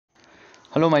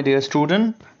Hello my dear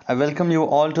student, I welcome you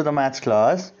all to the maths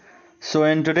class. So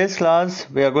in today's class,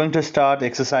 we are going to start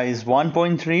exercise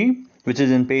 1.3, which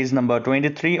is in page number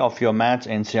 23 of your maths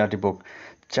NCERT book.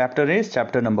 Chapter is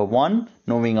chapter number 1,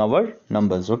 knowing our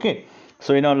numbers. Okay.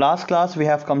 So in our last class, we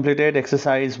have completed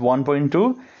exercise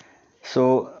 1.2.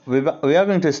 So we are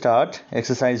going to start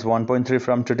exercise 1.3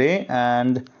 from today,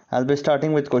 and I'll be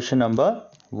starting with question number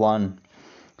 1.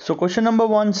 So question number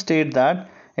 1 state that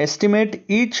estimate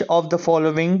each of the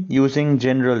following using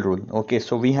general rule. Okay,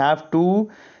 so we have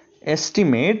to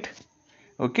estimate.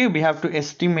 Okay, we have to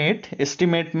estimate.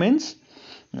 Estimate means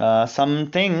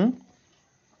something,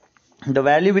 the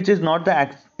value which is not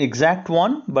the exact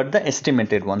one but the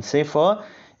estimated one. Say for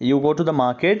you go to the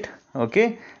market,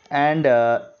 okay, and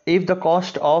if the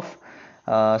cost of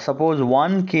suppose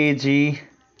 1 kg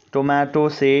tomato,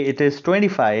 say it is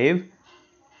 25,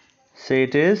 say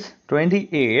it is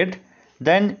 28,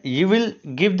 then you will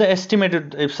give the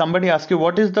estimated. If somebody asks you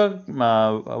what is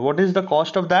the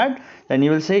cost of that, then you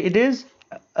will say it is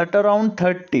at around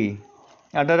 30,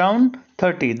 at around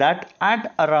 30. That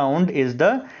at around is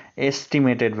the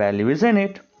estimated value, isn't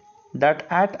it? That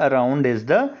at around is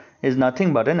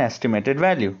nothing but an estimated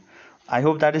value. I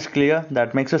hope that is clear.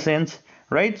 That makes a sense,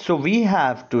 right? So we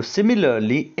have to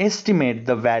similarly estimate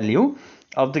the value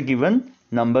of the given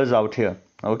numbers out here.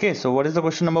 Okay, so what is the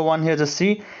question number 1 here? Just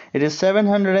see, it is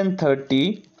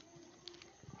 730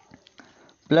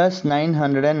 plus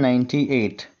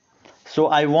 998. So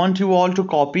I want you all to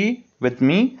copy with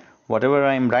me whatever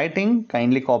I am writing.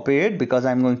 Kindly copy it because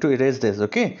I'm going to erase this.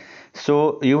 Okay,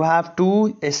 so you have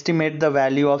to estimate the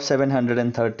value of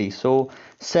 730. So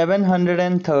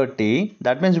 730,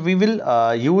 that means we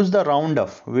will use the round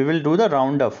off. We will do the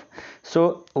round off.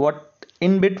 So what,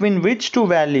 in between which two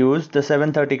values the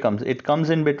 730 comes? It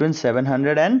comes in between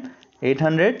 700 and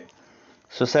 800.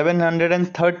 So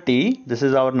 730, this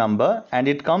is our number, and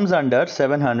it comes under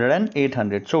 700 and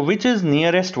 800. So which is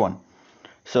nearest one?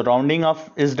 So rounding off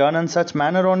is done in such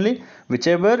manner only.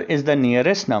 Whichever is the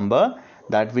nearest number,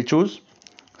 that we choose.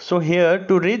 So here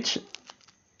to reach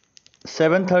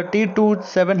 730 to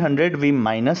 700, we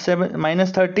minus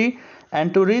 30,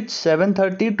 and to reach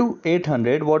 730 to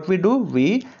 800, what we do?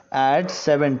 We add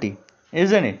 70,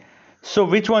 isn't it? So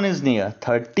which one is near,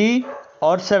 30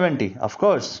 or 70? Of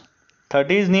course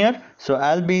 30 is near, so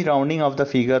I'll be rounding off the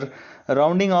figure,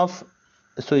 rounding off.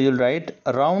 So you'll write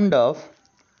round of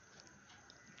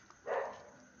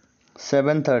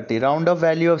 730, round of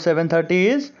value of 730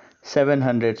 is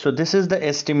 700. So this is the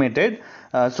estimated,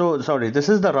 this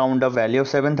is the round of value of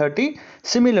 730.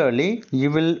 Similarly,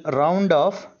 you will round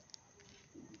off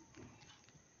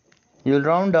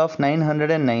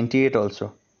 998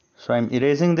 also. So I'm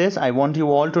erasing this. I want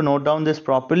you all to note down this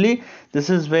properly.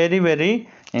 This is very, very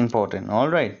important. All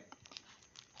right.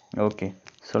 Okay.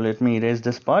 So let me erase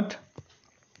this part.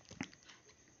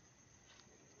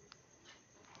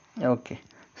 Okay.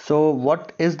 So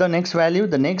what is the next value?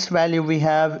 The next value we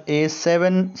have is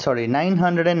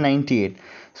 998.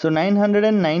 So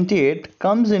 998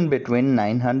 comes in between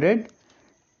 900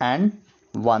 and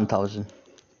 1000.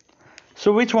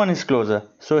 So which one is closer?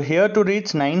 So here to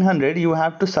reach 900, you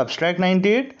have to subtract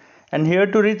 98, and here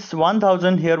to reach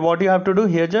 1000, here what you have to do?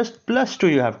 Here just plus 2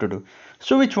 you have to do.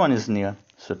 So which one is near?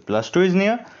 So plus 2 is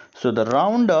near. So the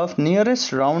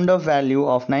nearest round of value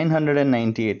of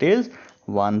 998 is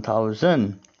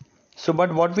 1000. So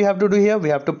but what we have to do here? We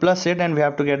have to plus it and we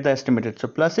have to get the estimated. So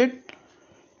plus it.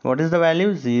 What is the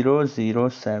value?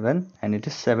 007, and it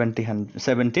is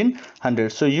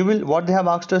 1700. So you will, what they have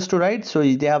asked us to write? So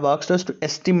they have asked us to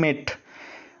estimate.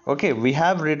 Okay, we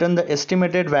have written the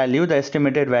estimated value. The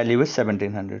estimated value is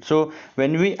 1700. So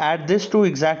when we add this to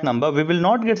exact number, we will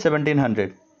not get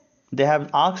 1700. They have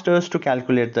asked us to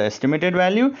calculate the estimated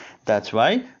value. That's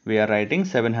why we are writing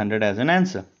 700 as an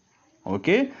answer.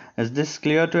 Okay, is this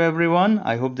clear to everyone?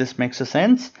 I hope this makes a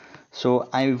sense. So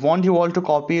I want you all to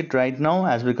copy it right now,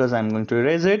 as because I'm going to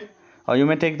erase it, or you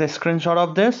may take the screenshot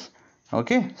of this.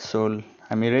 Okay, so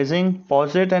I'm erasing,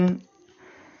 pause it, and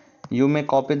you may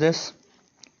copy this.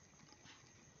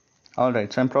 All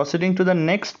right, so I'm proceeding to the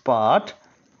next part.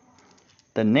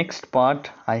 The next part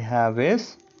I have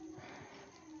is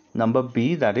number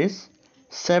B, that is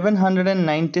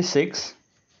 796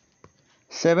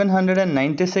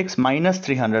 minus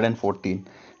 314.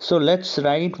 So let's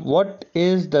write what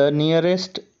is the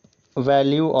nearest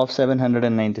value of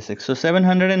 796. So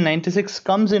 796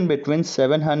 comes in between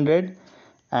 700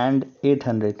 and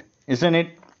 800, isn't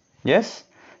it? Yes.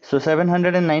 So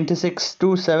 796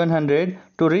 to 700,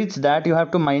 to reach that you have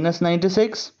to minus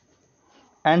 96,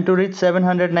 and to reach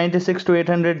 796 to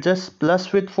 800 just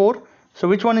plus with 4. So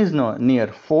which one is near?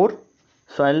 4.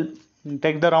 So I'll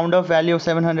take the round off value of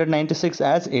 796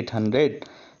 as 800.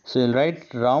 So you'll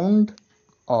write round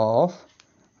off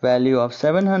value of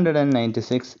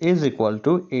 796 is equal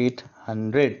to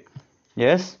 800.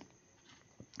 Yes?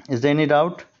 Is there any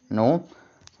doubt? No.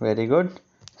 Very good.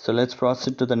 So let's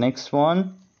proceed to the next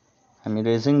one. I'm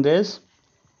erasing this.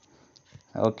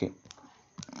 Okay.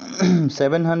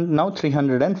 700, now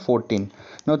 314.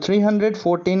 Now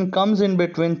 314 comes in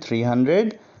between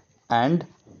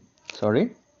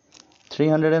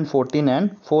 314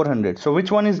 and 400. So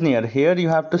which one is near? Here you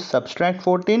have to subtract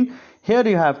 14. Here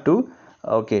you have to,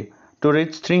 okay, to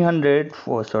reach 300.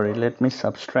 Let me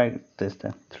subtract this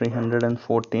then.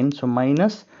 314. So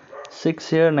minus 6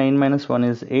 here. 9 minus 1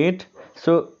 is 8.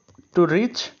 So to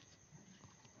reach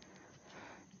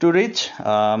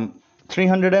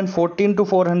 314 to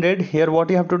 400, here what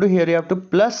you have to do, here you have to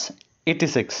plus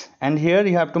 86 and here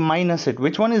you have to minus it.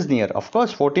 Which one is near? Of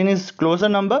course 14 is closer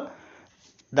number.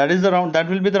 That is the round, that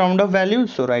will be the round of value.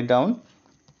 So write down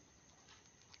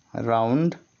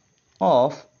round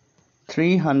of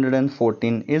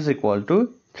 314 is equal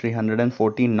to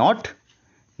 314, not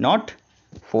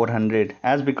 400,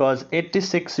 as because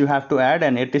 86 you have to add,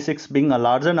 and 86 being a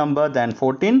larger number than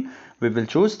 14, we will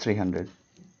choose 300.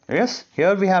 Yes,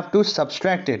 here we have to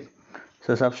subtract it.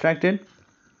 So subtract it.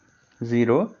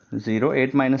 0, 0,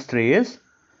 8 minus 3 is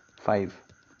 5,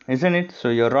 isn't it? So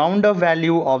your round of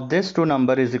value of this two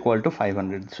number is equal to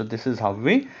 500. So this is how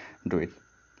we do it,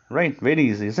 right? Very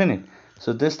easy, isn't it?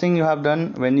 So this thing you have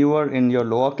done when you were in your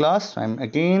lower class. I'm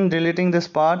again deleting this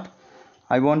part.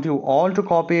 I want you all to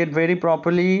copy it very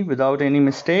properly without any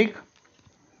mistake.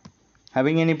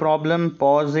 Having any problem,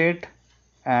 pause it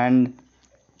and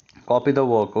copy the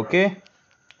work. Okay,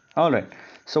 all right.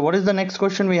 So what is the next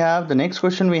question we have? The next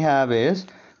question we have is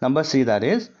number C, that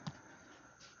is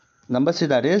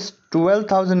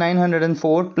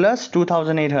 12,904 plus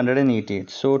 2,888.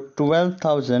 So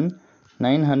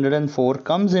 12,904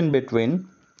 comes in between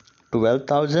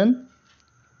 12,000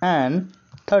 and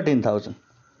 13,000.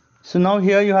 So now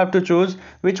here you have to choose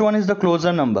which one is the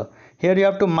closer number. Here you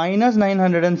have to minus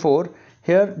 904.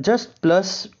 Here just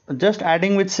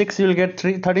adding with 6 you will get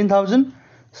 13,000.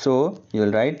 So you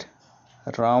will write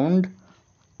round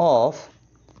of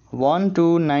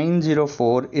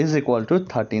 12904 is equal to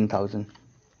 13,000,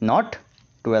 not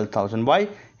 12,000. Why?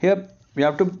 Here we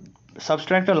have to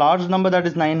subtract a large number, that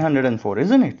is 904,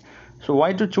 isn't it? So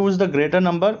why to choose the greater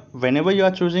number? Whenever you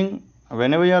are choosing,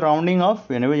 whenever you are rounding off,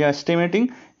 whenever you are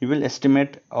estimating, you will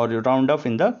estimate or you round off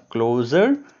in the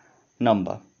closer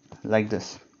number like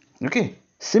this. Okay,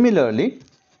 similarly,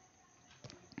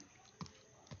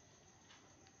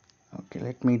 okay,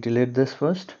 let me delete this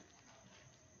first.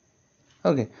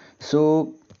 Okay,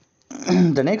 so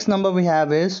the next number we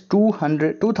have is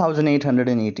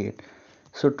 2,888.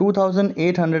 So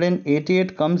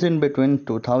 2,888 comes in between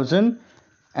 2,000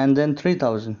 and then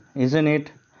 3,000, isn't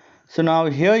it? So now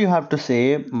here you have to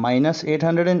say minus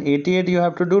 888 you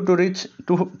have to do to reach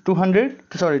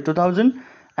 2,000,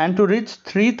 and to reach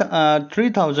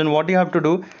 3,000 what you have to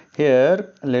do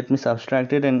here, let me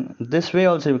subtract it, and this way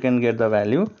also you can get the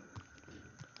value.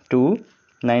 2,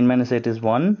 9 minus 8 is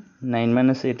 1, 9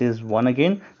 minus 8 is 1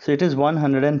 again, so it is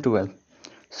 112.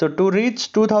 So to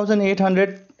reach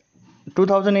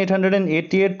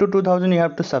 2,888 to 2,000 you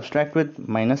have to subtract with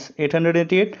minus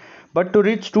 888, but to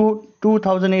reach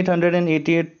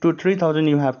 2,888 to 3,000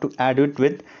 you have to add it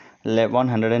with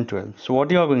 112. So what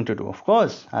you are going to do? Of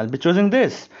course I'll be choosing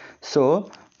this,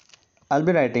 so I'll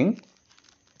be writing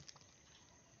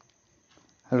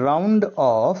round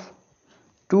of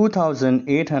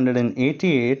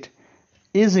 2,888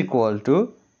 is equal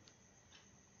to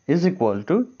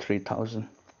 3,000.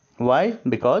 Why?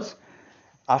 Because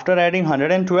after adding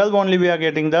 112 only we are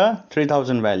getting the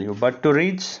 3,000 value, but to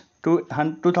reach to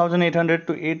 2,800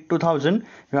 to 2,000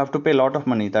 you have to pay a lot of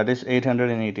money, that is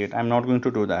 888. I'm not going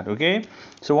to do that. Okay,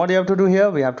 so what you have to do here,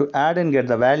 we have to add and get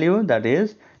the value, that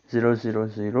is 0, 0,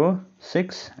 0,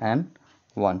 6 and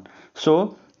 1.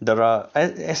 So the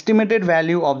estimated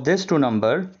value of this two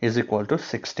number is equal to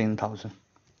 16,000.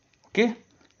 Okay,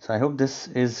 so I hope this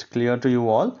is clear to you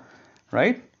all,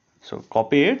 right? So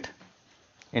copy it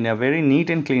in a very neat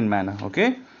and clean manner.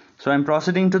 Okay, so I'm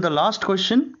proceeding to the last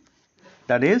question,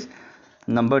 that is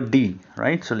number D,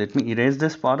 right? So let me erase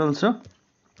this part also.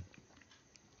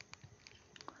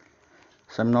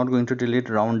 So I'm not going to delete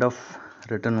round of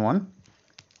written one.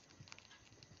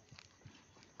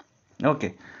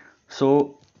 Okay,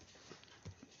 so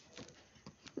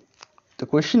the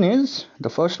question is, the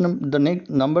first the next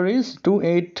number is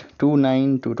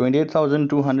 2829 to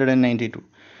 28,292.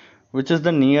 Which is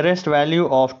the nearest value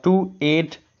of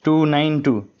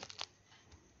 28292?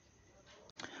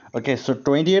 Okay, so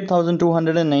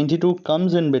 28,292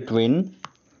 comes in between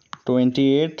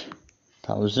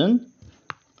 28,000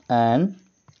 and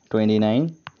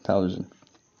 29,000.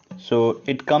 So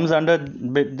it comes under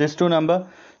this two number.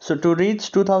 So to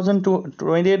reach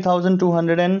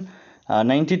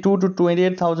 28,292 to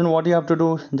 28,000, what you have to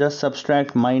do? Just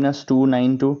subtract minus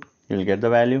 292. You'll get the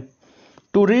value.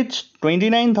 To reach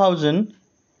 29,000,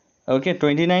 okay,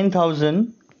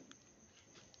 29,000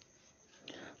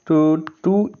 to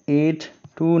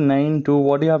 28,292,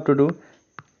 what you have to do?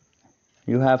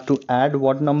 You have to add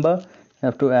what number? You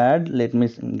have to add, let me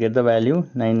get the value.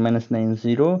 9 minus 9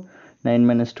 0, 9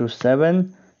 minus 2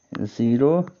 7,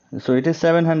 0, so it is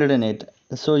 708.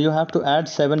 So you have to add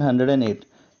 708.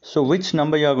 So which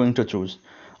number you are going to choose?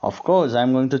 Of course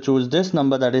I'm going to choose this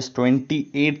number, that is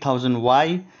 28,000.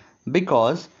 Why?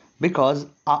 Because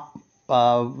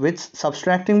with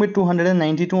subtracting with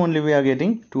 292 only we are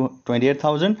getting to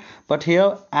 28,000, but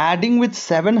here adding with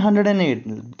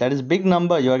 708, that is big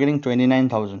number, you are getting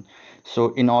 29,000.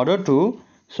 So in order to,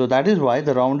 so that is why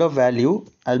the round of value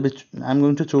I'm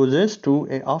going to choose is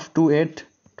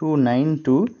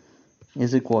 28292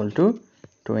 is equal to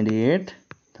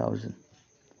 28,000.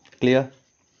 Clear?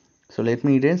 So let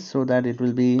me erase so that it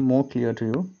will be more clear to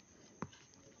you.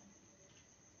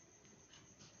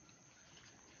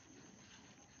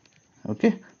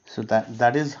 Okay, so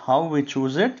that is how we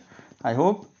choose it. I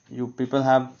hope you people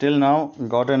have till now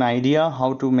got an idea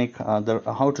how to make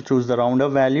how to choose the round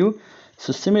of value.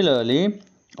 So similarly,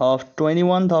 of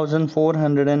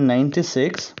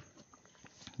 21,496,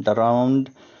 the round,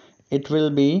 it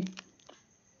will be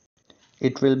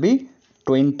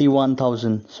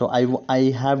 21,000. So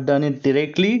I have done it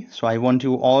directly, so I want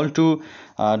you all to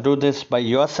do this by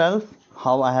yourself,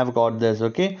 how I have got this.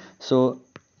 Okay, so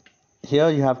here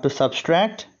you have to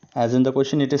subtract, as in the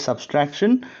question it is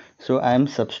subtraction, so I am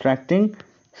subtracting.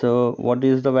 So what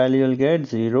is the value you'll get?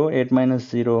 0, 8 minus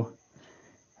 0,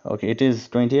 okay, it is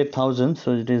 28,000,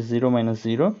 so it is 0 minus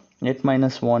 0, 8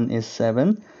 minus 1 is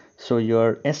 7, so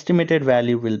your estimated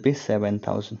value will be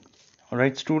 7,000. All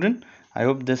right student, I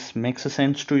hope this makes a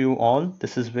sense to you all.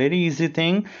 This is very easy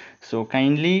thing, so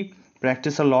kindly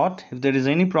practice a lot. If there is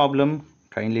any problem,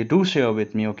 kindly do share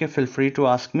with me. Okay, feel free to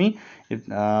ask me.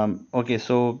 Okay,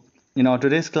 so in our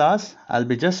today's class I'll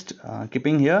be just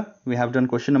keeping here, we have done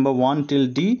question number 1 till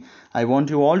D. I want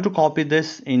you all to copy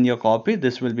this in your copy.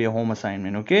 This will be a home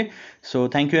assignment. Okay, so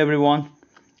thank you everyone,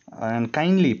 and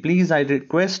kindly please, I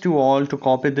request you all to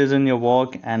copy this in your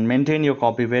work and maintain your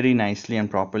copy very nicely and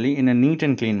properly in a neat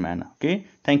and clean manner. Okay,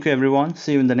 thank you everyone,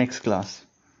 see you in the next class.